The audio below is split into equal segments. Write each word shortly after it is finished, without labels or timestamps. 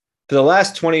For the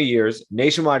last 20 years,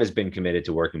 Nationwide has been committed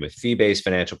to working with fee-based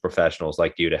financial professionals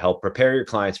like you to help prepare your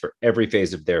clients for every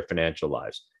phase of their financial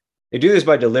lives. They do this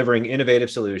by delivering innovative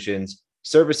solutions,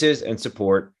 services, and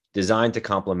support designed to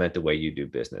complement the way you do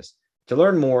business. To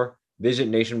learn more, visit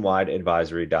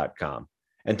nationwideadvisory.com.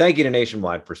 And thank you to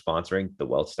Nationwide for sponsoring the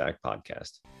Wealth Stack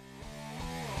podcast.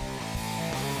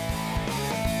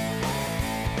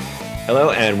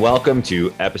 Hello, and welcome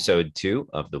to episode 2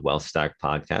 of the Wealth Stack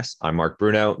podcast. I'm Mark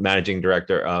Bruno, Managing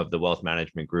Director of the Wealth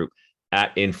Management Group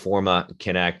at Informa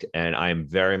Connect, and I am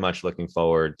very much looking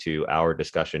forward to our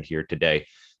discussion here today,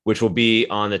 which will be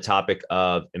on the topic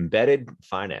of embedded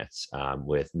finance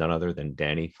with none other than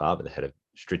Danny Fava, the Head of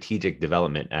Strategic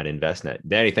Development at Envestnet.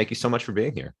 Danny, thank you so much for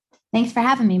being here. Thanks for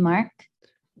having me, Mark.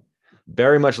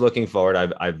 Very much looking forward.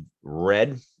 I've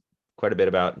read quite a bit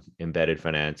about embedded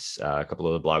finance, a couple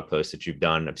of the blog posts that you've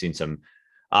done. I've seen some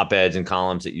op-eds and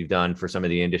columns that you've done for some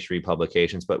of the industry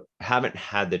publications, but haven't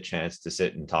had the chance to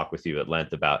sit and talk with you at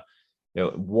length about,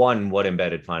 one, what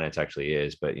embedded finance actually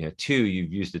is, but, two,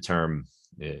 you've used the term,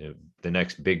 the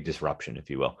next big disruption, if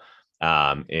you will,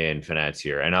 in finance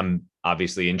here. And I'm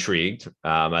obviously intrigued.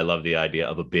 I love the idea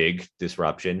of a big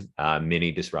disruption.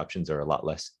 Mini disruptions are a lot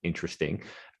less interesting,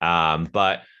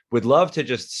 but would love to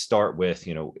just start with,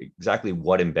 exactly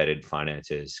what embedded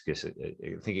finance is, because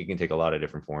I think it can take a lot of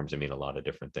different forms and mean a lot of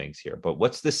different things here. But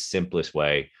what's the simplest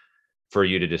way for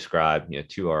you to describe,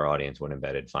 to our audience what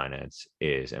embedded finance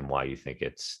is and why you think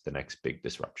it's the next big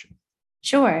disruption?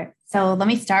 Sure. So let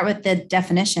me start with the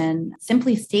definition.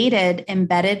 Simply stated,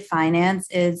 embedded finance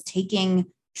is taking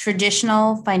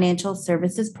traditional financial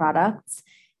services products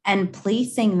and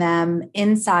placing them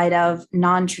inside of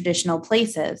non-traditional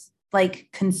places, like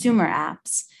consumer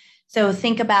apps. So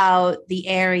think about the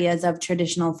areas of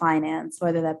traditional finance,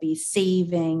 whether that be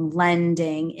saving,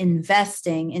 lending,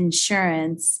 investing,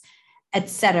 insurance,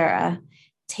 etc.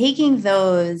 Taking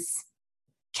those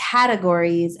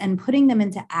categories and putting them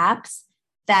into apps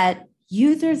that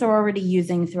users are already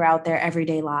using throughout their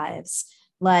everyday lives,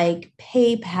 like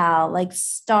PayPal, like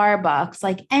Starbucks,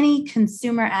 like any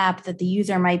consumer app that the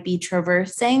user might be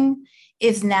traversing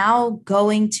is now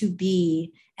going to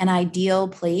be an ideal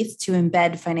place to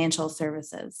embed financial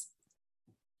services.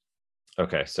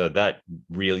 Okay, so that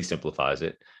really simplifies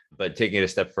it. But taking it a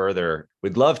step further,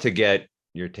 we'd love to get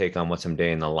your take on what some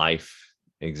day in the life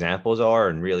examples are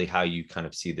and really how you kind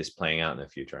of see this playing out in the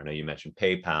future. I know you mentioned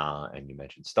PayPal and you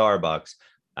mentioned Starbucks.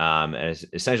 And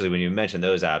essentially, when you mention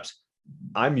those apps,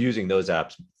 I'm using those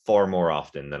apps far more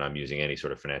often than I'm using any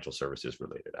sort of financial services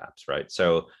related apps, right?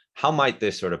 So how might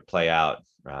this sort of play out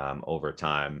over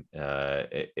time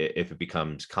if it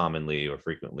becomes commonly or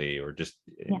frequently or just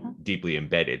deeply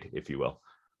embedded, if you will?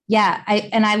 Yeah,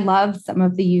 I love some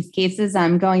of the use cases.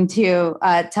 I'm going to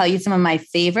tell you some of my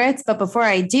favorites. But before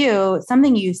I do,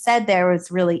 something you said there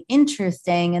was really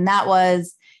interesting. And that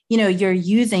was, you're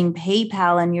using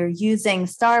PayPal and you're using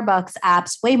Starbucks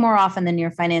apps way more often than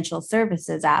your financial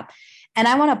services app. And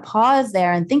I want to pause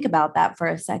there and think about that for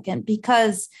a second,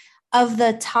 because of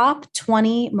the top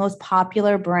 20 most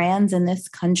popular brands in this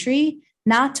country,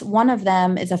 not one of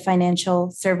them is a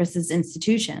financial services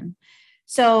institution.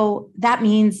 So that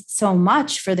means so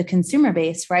much for the consumer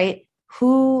base, right?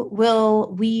 Who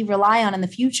will we rely on in the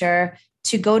future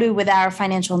to go to with our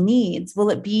financial needs? Will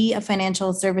it be a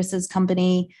financial services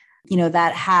company,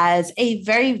 that has a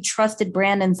very trusted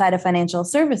brand inside of financial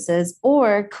services?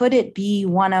 Or could it be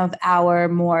one of our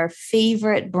more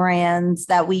favorite brands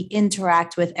that we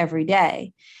interact with every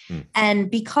day?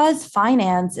 And because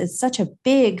finance is such a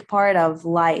big part of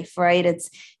life, right?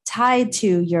 It's tied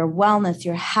to your wellness,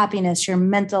 your happiness, your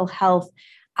mental health.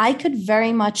 I could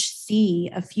very much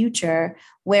see a future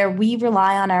where we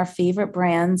rely on our favorite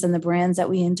brands and the brands that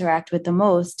we interact with the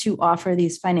most to offer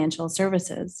these financial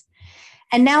services.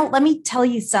 And now let me tell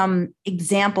you some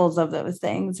examples of those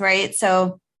things, right?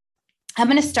 So I'm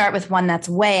going to start with one that's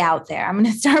way out there. I'm going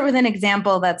to start with an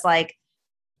example that's like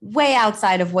way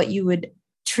outside of what you would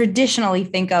traditionally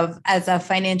think of as a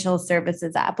financial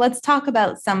services app. Let's talk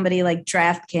about somebody like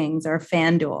DraftKings or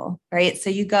FanDuel, right?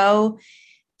 So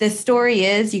the story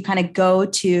is you kind of go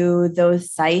to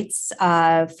those sites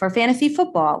for fantasy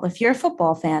football. If you're a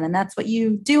football fan and that's what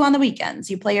you do on the weekends,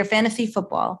 you play your fantasy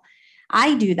football.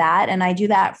 I do that, and I do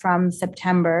that from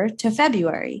September to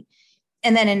February.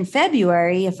 And then in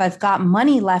February, if I've got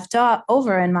money left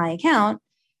over in my account,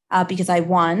 because I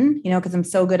won, because I'm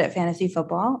so good at fantasy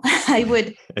football, I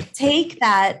would take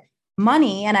that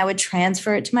money and I would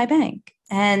transfer it to my bank.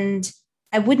 And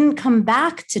I wouldn't come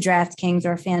back to DraftKings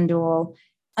or FanDuel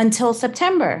until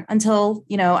September, until,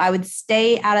 I would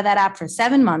stay out of that app for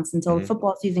 7 months until the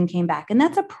football season came back. And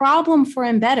that's a problem for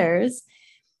embedders.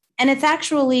 And it's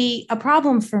actually a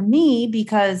problem for me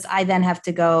because I then have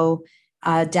to go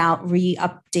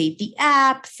re-update the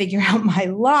app, figure out my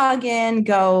login,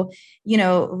 go,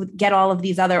 get all of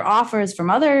these other offers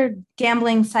from other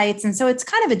gambling sites. And so it's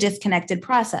kind of a disconnected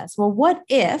process. Well, what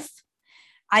if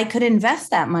I could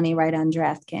invest that money right on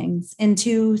DraftKings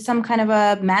into some kind of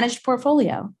a managed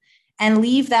portfolio and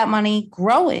leave that money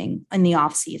growing in the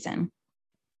off season?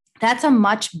 That's a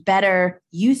much better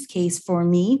use case for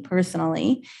me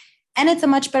personally. And it's a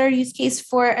much better use case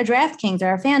for a DraftKings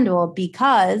or a FanDuel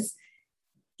because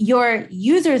your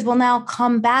users will now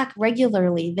come back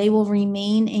regularly. They will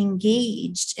remain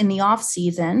engaged in the off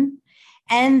season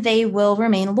and they will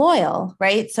remain loyal,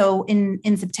 right? So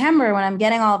in September, when I'm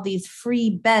getting all of these free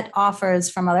bet offers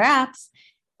from other apps,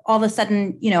 all of a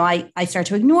sudden, I start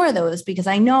to ignore those because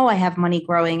I know I have money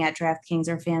growing at DraftKings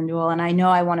or FanDuel, and I know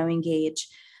I want to engage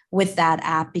with that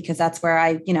app because that's where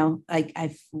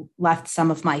I've left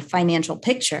some of my financial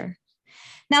picture.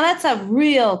 Now that's a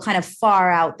real kind of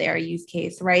far out there use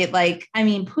case, right?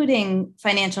 Putting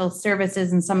financial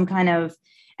services and some kind of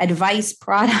advice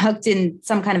product and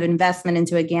some kind of investment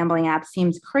into a gambling app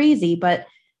seems crazy. But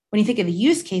when you think of the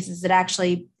use cases,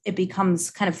 it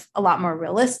becomes kind of a lot more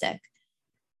realistic.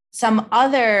 Some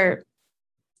other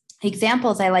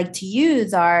examples I like to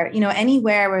use are,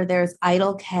 anywhere where there's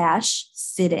idle cash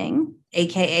sitting,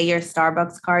 AKA your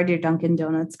Starbucks card, your Dunkin'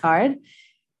 Donuts card,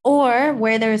 or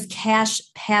where there's cash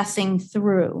passing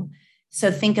through. So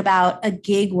think about a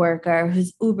gig worker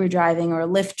who's Uber driving or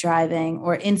Lyft driving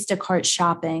or Instacart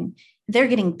shopping. They're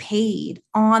getting paid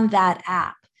on that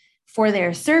app for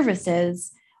their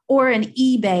services, or an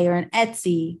eBay or an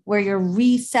Etsy where you're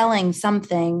reselling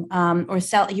something,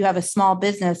 you have a small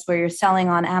business where you're selling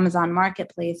on Amazon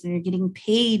Marketplace and you're getting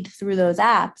paid through those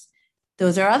apps.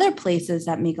 Those are other places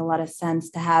that make a lot of sense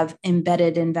to have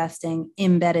embedded investing,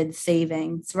 embedded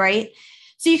savings, right?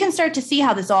 So you can start to see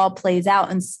how this all plays out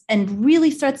and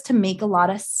really starts to make a lot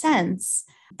of sense.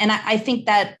 And I think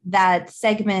that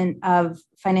segment of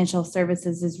financial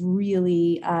services is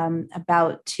really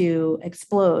about to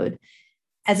explode.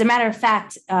 As a matter of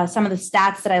fact, some of the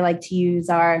stats that I like to use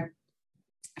are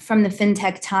from the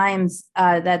FinTech Times,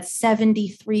 that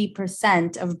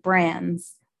 73% of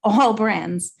brands, all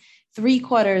brands,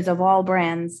 3/4 of all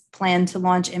brands plan to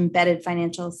launch embedded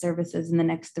financial services in the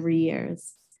next 3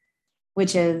 years,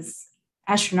 which is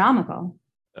astronomical.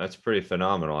 That's pretty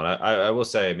phenomenal. And I will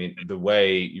say, the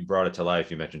way you brought it to life,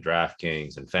 you mentioned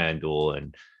DraftKings and FanDuel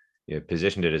and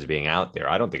positioned it as being out there.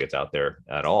 I don't think it's out there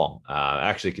at all. I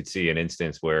actually could see an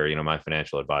instance where, my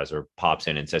financial advisor pops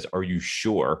in and says, "Are you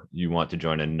sure you want to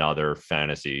join another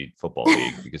fantasy football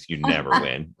league? Because you never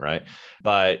win." Right.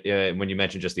 But when you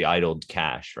mentioned just the idled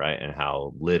cash, right, and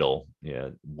how little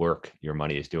work your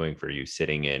money is doing for you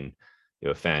sitting in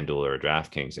a FanDuel or a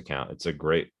DraftKings account, it's a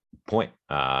great point.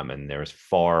 And there's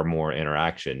far more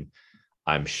interaction,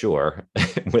 I'm sure,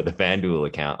 with a FanDuel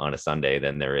account on a Sunday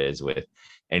than there is with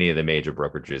any of the major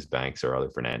brokerages, banks, or other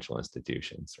financial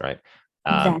institutions, right?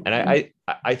 Exactly. And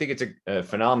I think it's a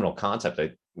phenomenal concept.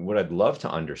 What I'd love to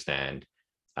understand,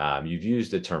 you've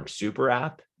used the term super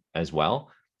app as well.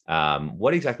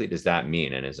 What exactly does that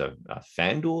mean? And is a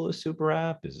FanDuel a super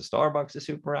app? Is a Starbucks a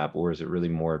super app? Or is it really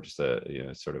more just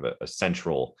sort of a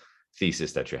central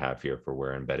thesis that you have here for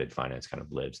where embedded finance kind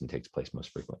of lives and takes place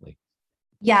most frequently?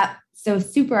 Yeah. So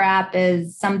super app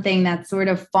is something that's sort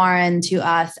of foreign to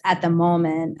us at the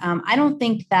moment. I don't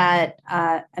think that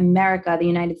America, the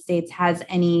United States, has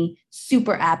any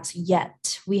super apps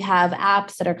yet. We have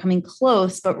apps that are coming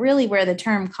close, but really where the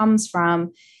term comes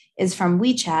from is from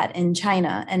WeChat in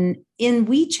China. And in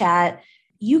WeChat,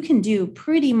 you can do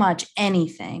pretty much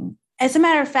anything. As a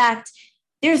matter of fact,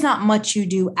 there's not much you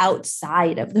do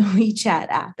outside of the WeChat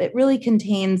app. It really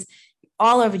contains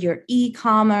all of your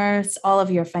e-commerce, all of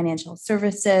your financial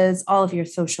services, all of your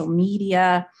social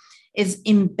media is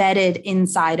embedded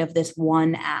inside of this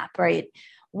one app, right?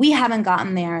 We haven't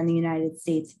gotten there in the United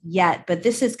States yet, but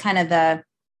this is kind of their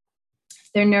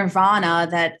nirvana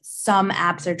that some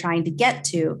apps are trying to get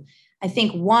to. I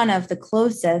think one of the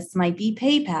closest might be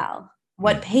PayPal.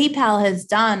 What PayPal has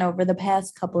done over the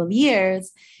past couple of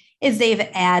years is they've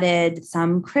added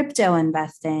some crypto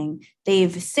investing.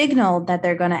 They've signaled that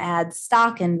they're going to add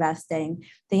stock investing.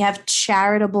 They have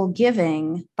charitable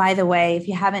giving. By the way, if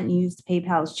you haven't used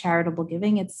PayPal's charitable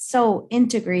giving, it's so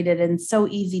integrated and so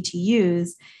easy to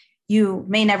use. You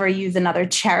may never use another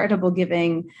charitable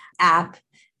giving app.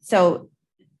 So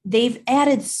they've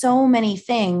added so many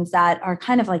things that are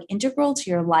kind of like integral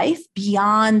to your life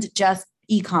beyond just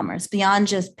e-commerce, beyond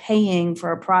just paying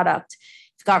for a product.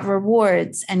 It's got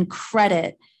rewards and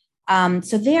credit.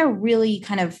 So they're really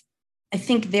kind of, I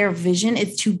think their vision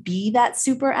is to be that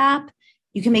super app.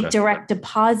 You can make direct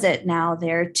deposit now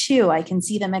there too. I can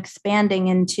see them expanding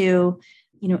into,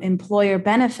 employer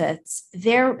benefits.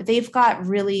 They've got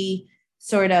really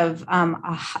sort of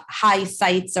a high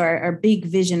sights or big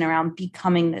vision around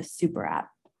becoming this super app.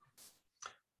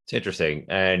 It's interesting.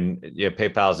 And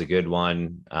PayPal is a good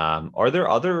one. Are there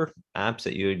other apps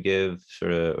that you would give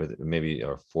sort of, or maybe,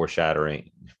 or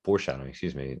foreshadowing,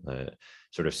 excuse me,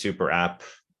 sort of super app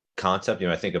concept?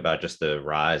 I think about just the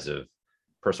rise of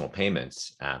personal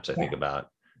payments apps. I think about,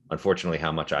 unfortunately,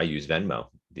 how much I use Venmo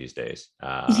these days.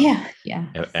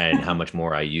 And how much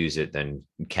more I use it than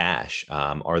cash.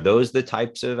 Are those the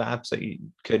types of apps that you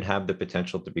could have the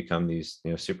potential to become these,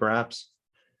 super apps?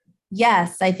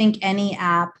 Yes, I think any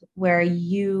app where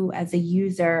you as a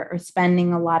user are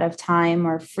spending a lot of time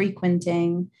or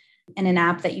frequenting, and an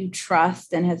app that you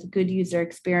trust and has a good user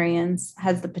experience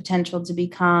has the potential to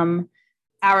become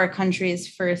our country's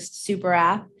first super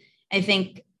app. I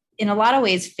think in a lot of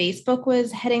ways, Facebook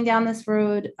was heading down this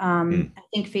road. I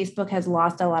think Facebook has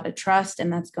lost a lot of trust,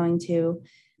 and that's going to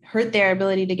hurt their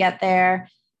ability to get there.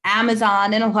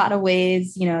 Amazon, in a lot of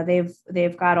ways,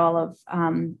 they've got all of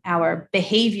our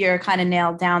behavior kind of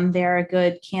nailed down. They're a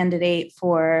good candidate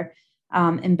for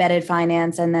embedded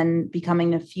finance and then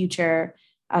becoming the future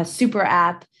super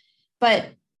app. But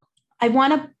I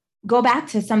want to go back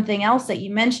to something else that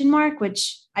you mentioned, Mark,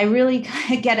 which I really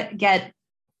kind of get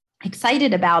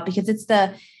excited about, because it's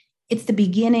the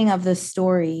beginning of the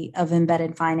story of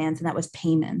embedded finance, and that was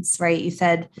payments, right? You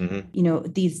said,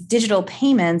 these digital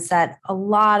payments that a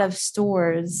lot of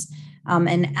stores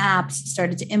and apps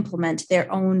started to implement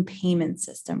their own payment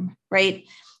system, right?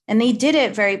 And they did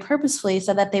it very purposefully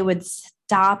so that they would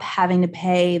stop having to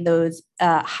pay those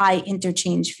high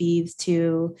interchange fees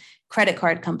to credit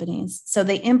card companies. So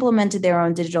they implemented their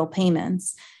own digital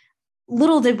payments.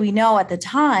 Little did we know at the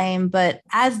time, but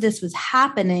as this was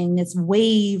happening, this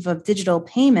wave of digital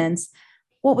payments,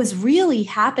 what was really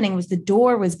happening was the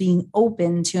door was being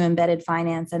opened to embedded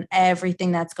finance and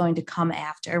everything that's going to come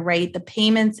after, right? The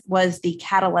payments was the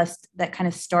catalyst that kind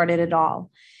of started it all.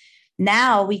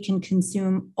 Now we can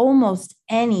consume almost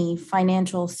any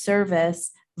financial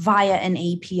service via an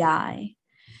API.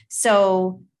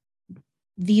 So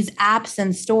these apps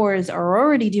and stores are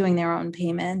already doing their own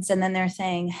payments. And then they're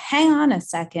saying, hang on a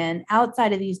second,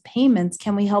 outside of these payments,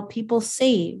 can we help people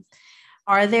save?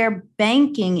 Are there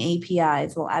banking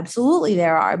APIs? Well, absolutely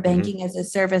there are. Banking as a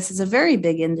service is a very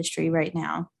big industry right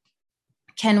now.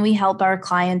 Can we help our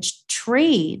clients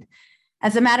trade?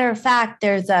 As a matter of fact,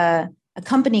 there's a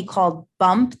company called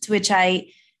Bumped, which I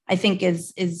think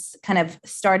is kind of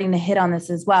starting to hit on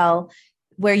this as well,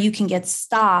 where you can get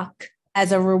stock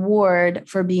as a reward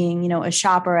for being, a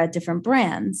shopper at different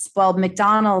brands. Well,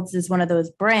 McDonald's is one of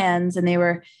those brands, and they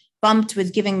were Bumped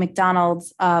with giving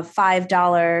McDonald's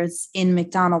 $5 in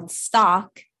McDonald's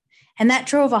stock. And that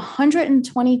drove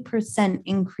 120%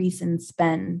 increase in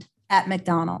spend at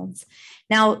McDonald's.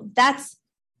 Now, that's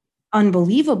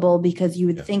unbelievable, because you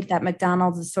would think that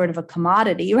McDonald's is sort of a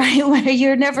commodity, right? Where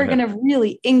you're never going to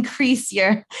really increase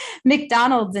your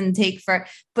McDonald's intake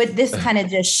but this kind of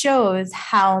just shows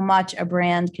how much a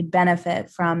brand could benefit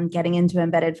from getting into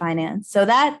embedded finance. So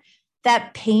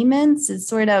that payments is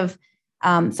sort of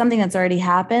something that's already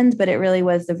happened, but it really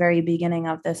was the very beginning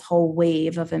of this whole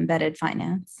wave of embedded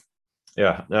finance.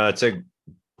 Yeah, no, it's a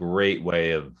great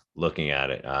way of looking at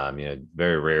it.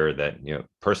 Very rare that,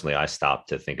 personally, I stopped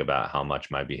to think about how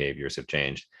much my behaviors have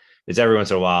changed. It's every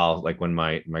once in a while, like when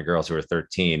my girls who are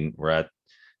 13 were at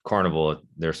Carnival at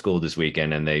their school this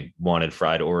weekend and they wanted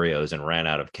fried Oreos and ran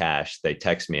out of cash. They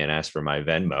text me and ask for my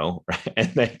Venmo, right?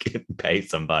 And they can pay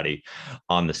somebody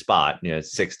on the spot,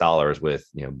 $6 with,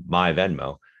 my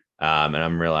Venmo. And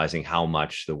I'm realizing how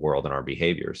much the world and our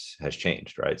behaviors has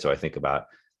changed, right? So I think about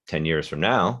 10 years from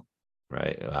now,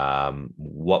 right?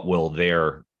 What will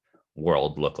their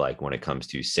world look like when it comes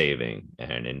to saving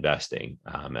and investing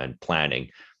and planning?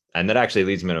 And that actually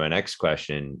leads me to my next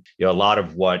question. A lot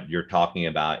of what you're talking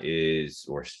about is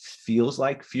or feels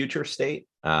like future state.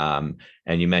 And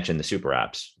you mentioned the super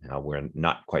apps. We're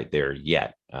not quite there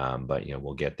yet, but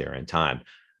we'll get there in time.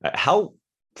 How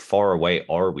far away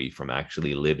are we from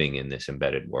actually living in this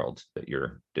embedded world that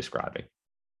you're describing?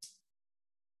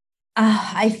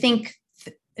 I think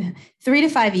 3 to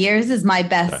 5 years is my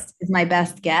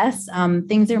best guess.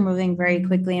 Things are moving very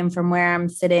quickly, and from where I'm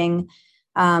sitting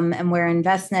and where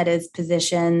Envestnet is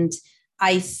positioned,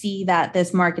 I see that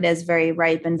this market is very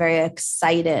ripe and very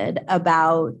excited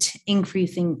about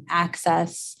increasing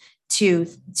access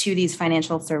to these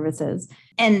financial services.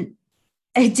 And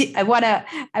I want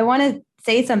to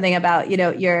say something about,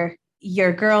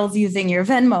 your girls using your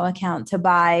Venmo account to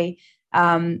buy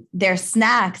their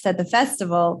snacks at the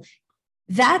festival.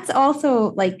 That's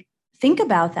also like, think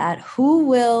about that. Who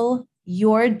will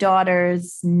your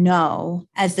daughters know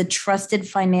as the trusted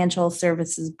financial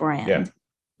services brand? Yeah.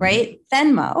 Right?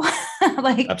 Venmo.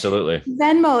 Like, absolutely.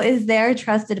 Venmo is their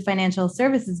trusted financial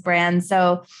services brand.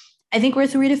 So I think we're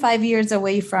 3 to 5 years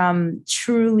away from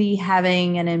truly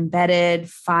having an embedded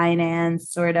finance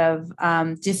sort of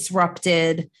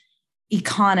disrupted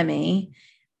economy.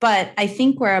 But I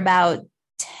think we're about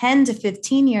 10 to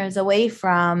 15 years away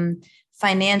from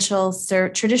traditional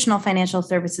financial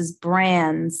services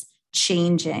brands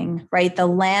changing, right? The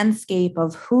landscape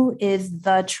of who is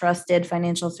the trusted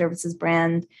financial services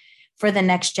brand for the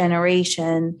next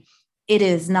generation. It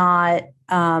is not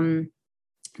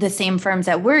the same firms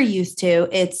that we're used to.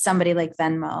 It's somebody like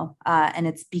Venmo. And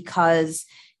it's because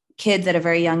kids at a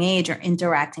very young age are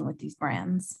interacting with these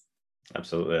brands.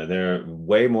 Absolutely. They're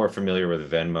way more familiar with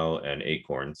Venmo and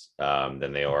Acorns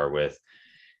than they are with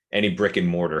any brick and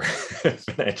mortar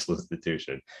financial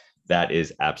institution. That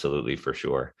is absolutely for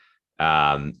sure.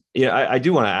 I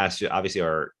do want to ask you, obviously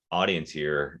our audience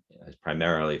here is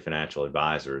primarily financial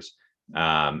advisors.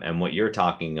 And what you're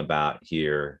talking about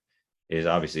here is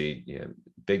obviously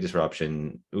big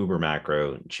disruption, uber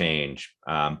macro change.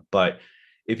 But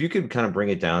if you could kind of bring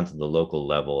it down to the local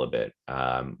level a bit,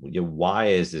 why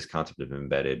is this concept of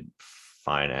embedded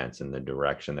finance in the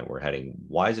direction that we're heading?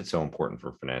 Why is it so important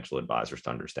for financial advisors to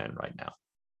understand right now?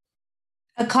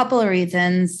 A couple of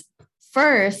reasons.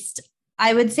 First,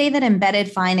 I would say that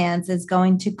embedded finance is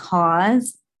going to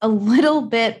cause a little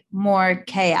bit more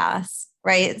chaos,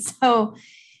 right? So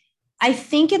I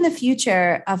think in the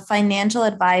future, a financial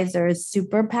advisor's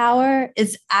superpower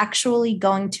is actually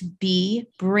going to be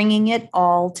bringing it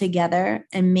all together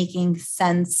and making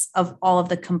sense of all of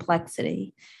the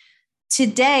complexity.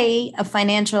 Today, a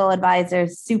financial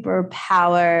advisor's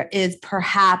superpower is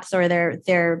perhaps, or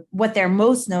they're what they're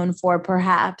most known for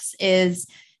perhaps, is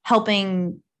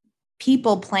helping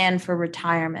people plan for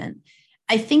retirement.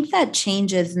 I think that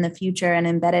changes in the future, and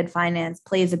embedded finance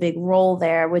plays a big role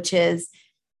there, which is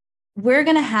we're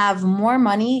going to have more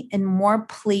money in more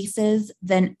places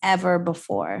than ever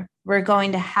before. We're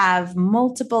going to have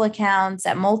multiple accounts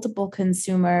at multiple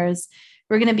consumers.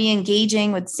 We're going to be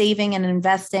engaging with saving and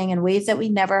investing in ways that we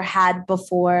never had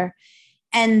before.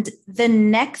 And the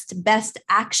next best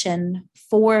action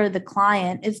for the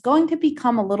client is going to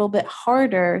become a little bit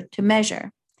harder to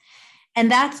measure.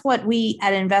 And that's what we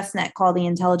at Envestnet call the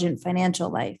intelligent financial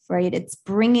life, right? It's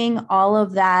bringing all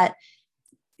of that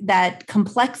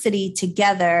complexity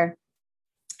together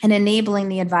and enabling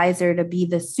the advisor to be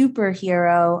the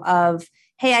superhero of,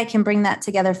 hey, I can bring that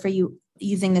together for you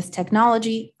using this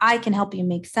technology. I can help you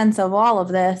make sense of all of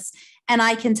this, and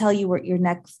I can tell you what your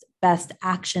next best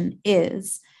action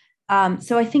is.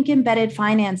 So I think embedded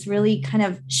finance really kind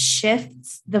of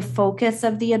shifts the focus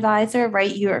of the advisor,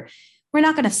 right? We're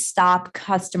not going to stop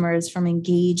customers from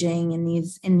engaging in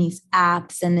these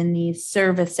apps and in these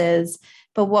services.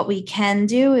 But what we can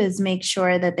do is make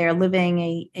sure that they're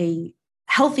living a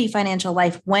healthy financial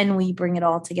life when we bring it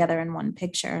all together in one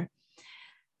picture.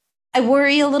 I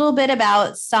worry a little bit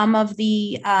about some of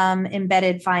the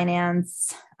embedded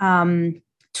finance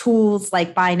tools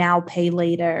like buy now, pay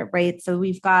later, right? So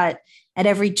we've got at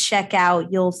every checkout,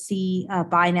 you'll see a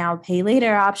buy now, pay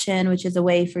later option, which is a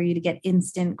way for you to get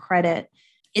instant credit.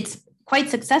 It's quite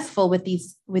successful with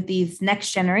these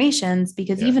next generations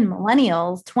because even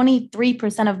millennials,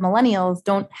 23% of millennials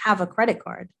don't have a credit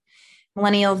card.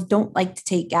 Millennials don't like to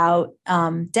take out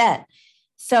debt.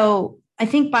 So I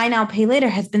think buy now, pay later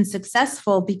has been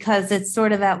successful because it's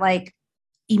sort of that like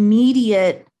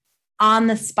immediate on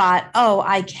the spot, oh,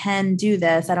 I can do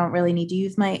this. I don't really need to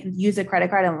use a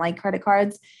credit card. I don't like credit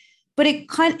cards. But it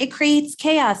creates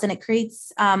chaos and it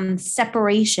creates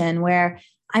separation where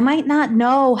I might not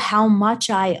know how much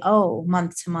I owe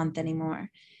month to month anymore,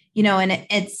 and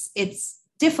it's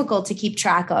difficult to keep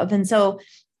track of. And so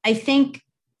I think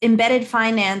embedded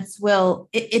finance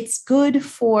it's good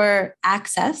for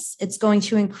access. It's going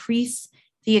to increase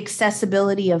the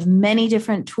accessibility of many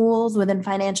different tools within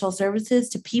financial services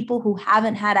to people who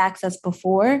haven't had access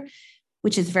before,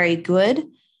 which is very good.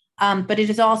 But it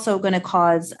is also going to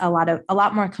cause a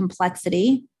lot more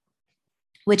complexity,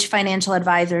 which financial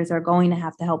advisors are going to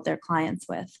have to help their clients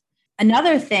with.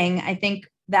 Another thing I think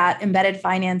that embedded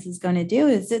finance is going to do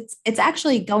is it's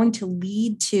actually going to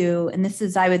lead to, and this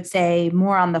is, I would say,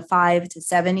 more on the 5 to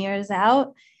 7 years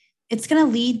out, it's going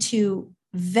to lead to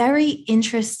very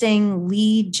interesting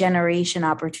lead generation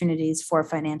opportunities for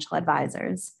financial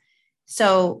advisors.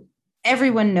 So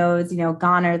everyone knows,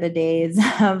 gone are the days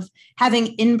of having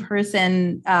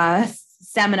in-person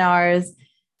seminars.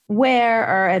 Where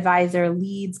are advisor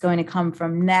leads going to come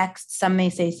from next? Some may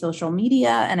say social media,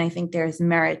 and I think there's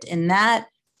merit in that.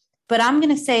 But I'm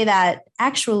going to say that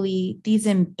actually these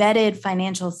embedded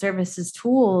financial services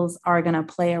tools are going to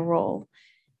play a role.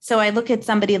 So I look at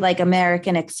somebody like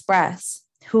American Express,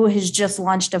 who has just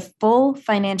launched a full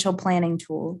financial planning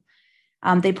tool.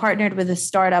 They partnered with a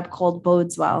startup called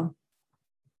Bodeswell.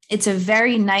 It's got a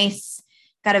very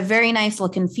nice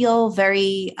look and feel,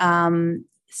 very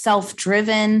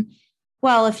self-driven.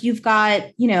 Well, if you've got,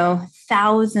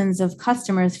 thousands of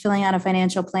customers filling out a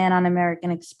financial plan on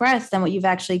American Express, then what you've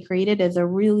actually created is a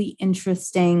really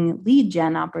interesting lead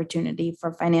gen opportunity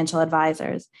for financial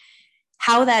advisors.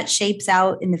 How that shapes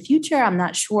out in the future, I'm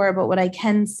not sure. But what I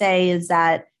can say is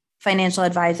that financial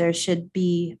advisors should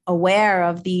be aware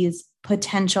of these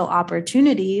potential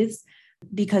opportunities,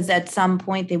 because at some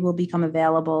point they will become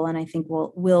available. And I think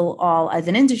we'll all, as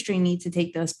an industry, need to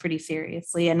take those pretty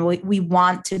seriously. And we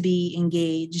want to be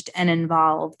engaged and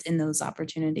involved in those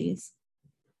opportunities.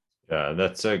 Yeah,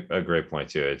 that's a great point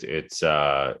too. It's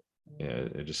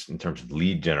just in terms of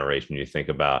lead generation, you think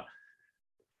about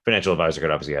financial advisor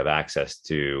could obviously have access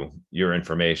to your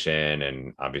information,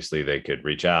 and obviously they could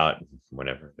reach out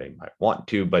whenever they might want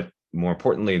to, but more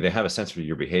importantly, they have a sense for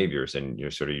your behaviors and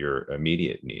your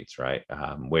immediate needs, right?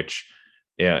 Which,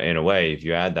 yeah, in a way, if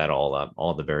you add that all up,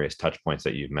 all the various touch points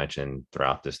that you've mentioned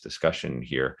throughout this discussion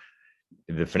here,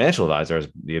 the financial advisor has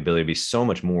the ability to be so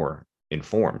much more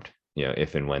informed,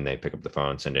 if and when they pick up the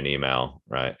phone, send an email,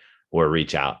 right? Or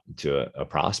reach out to a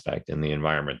prospect in the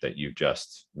environment that you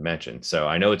just mentioned. So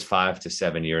I know it's 5 to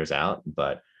 7 years out,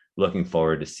 but looking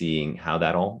forward to seeing how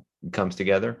that all comes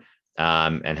together,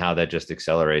 and how that just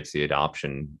accelerates the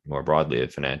adoption more broadly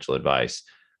of financial advice.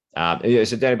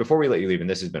 So Danny, before we let you leave, and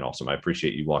this has been awesome, I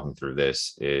appreciate you walking through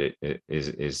this. It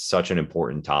is such an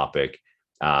important topic,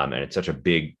 and it's such a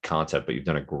big concept, but you've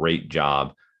done a great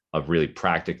job of really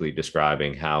practically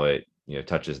describing how it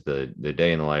touches the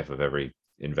day in the life of every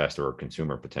investor or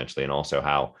consumer potentially, and also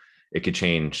how it could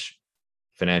change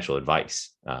financial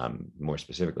advice, more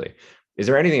specifically. Is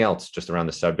there anything else just around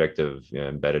the subject of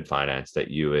embedded finance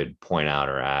that you would point out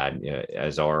or add,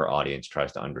 as our audience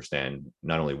tries to understand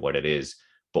not only what it is,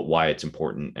 but why it's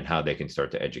important and how they can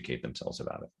start to educate themselves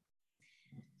about it?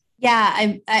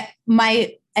 Yeah,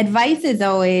 my advice is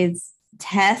always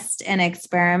test and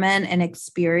experiment and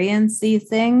experience these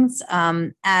things.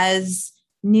 As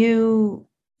new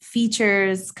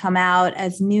features come out,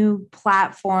 as new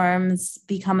platforms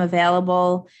become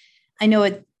available, I know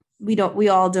we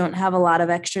all don't have a lot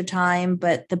of extra time,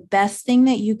 but the best thing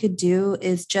that you could do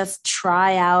is just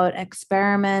try out,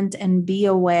 experiment, and be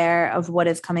aware of what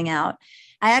is coming out.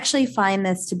 I actually find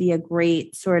this to be a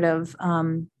great sort of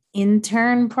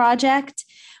intern project,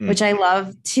 which I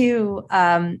love to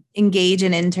engage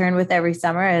and intern with every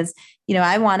summer. Is,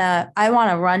 I want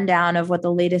a rundown of what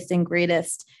the latest and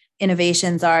greatest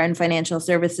innovations are in financial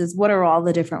services. What are all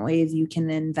the different ways you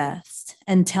can invest?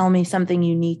 And tell me something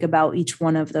unique about each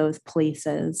one of those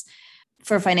places.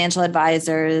 For financial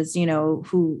advisors,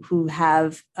 who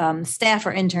have staff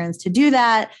or interns to do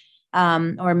that,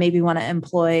 or maybe want to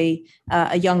employ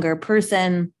a younger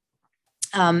person,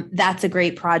 that's a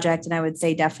great project. And I would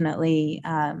say definitely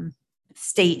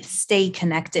stay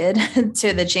connected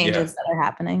to the changes that are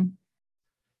happening.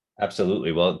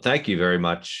 Absolutely. Well, thank you very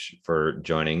much for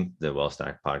joining the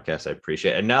Wealthstack podcast. I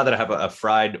appreciate it. And now that I have a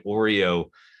fried Oreo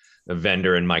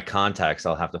vendor in my contacts,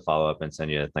 I'll have to follow up and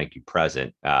send you a thank you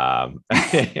present, for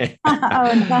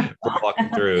walking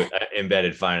through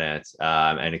embedded finance,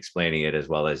 and explaining it as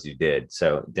well as you did.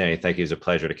 So Danny, thank you. It's a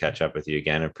pleasure to catch up with you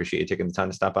again. I appreciate you taking the time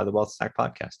to stop by the Wealthstack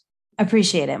podcast.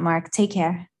 Appreciate it, Mark. Take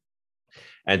care.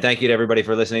 And thank you to everybody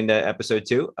for listening to episode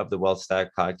 2 of the Wealthstack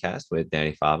podcast with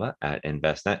Danny Fava at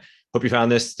Envestnet. Hope you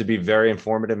found this to be very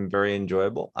informative and very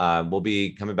enjoyable. We'll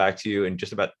be coming back to you in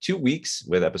just about 2 weeks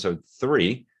with episode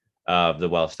 3 of the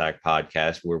Wealthstack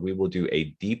podcast, where we will do a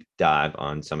deep dive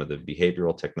on some of the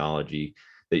behavioral technology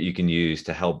that you can use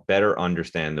to help better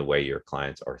understand the way your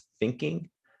clients are thinking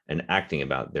and acting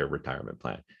about their retirement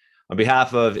plan. On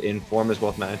behalf of Informers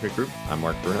Wealth Management Group, I'm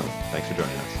Mark Bruno. Thanks for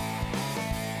joining us.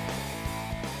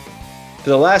 For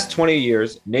the last 20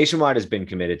 years, Nationwide has been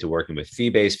committed to working with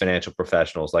fee-based financial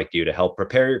professionals like you to help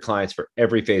prepare your clients for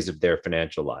every phase of their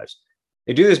financial lives.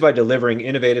 They do this by delivering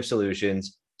innovative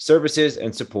solutions, services,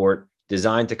 and support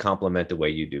designed to complement the way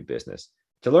you do business.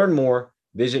 To learn more,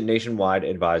 visit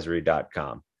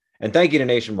nationwideadvisory.com. And thank you to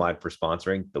Nationwide for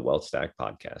sponsoring the Wealth Stack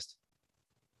podcast.